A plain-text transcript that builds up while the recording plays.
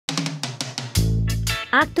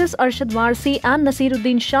Actors Arshad Warsi and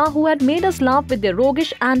Naseeruddin Shah, who had made us laugh with their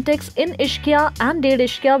roguish antics in Ishqiya and Dead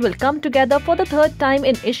Ishqiya, will come together for the third time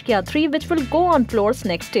in Ishqiya 3, which will go on floors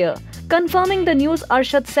next year. Confirming the news,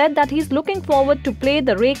 Arshad said that he's looking forward to play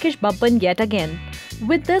the rakish Babban yet again.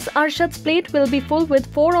 With this, Arshad's plate will be full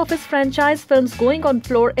with 4 of his franchise films going on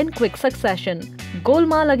floor in quick succession.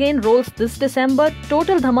 Golmaal again rolls this December,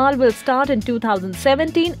 Total Dhamal will start in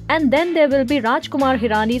 2017, and then there will be Rajkumar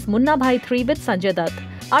Hirani's Munna Bhai 3 with Sanjay Dutt.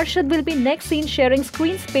 Arshad will be next seen sharing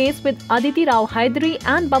screen space with Aditi Rao Hydari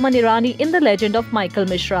and Baman Irani in The Legend of Michael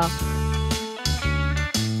Mishra.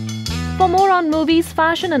 For more on movies,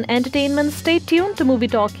 fashion and entertainment, stay tuned to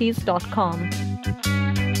MovieTalkies.com.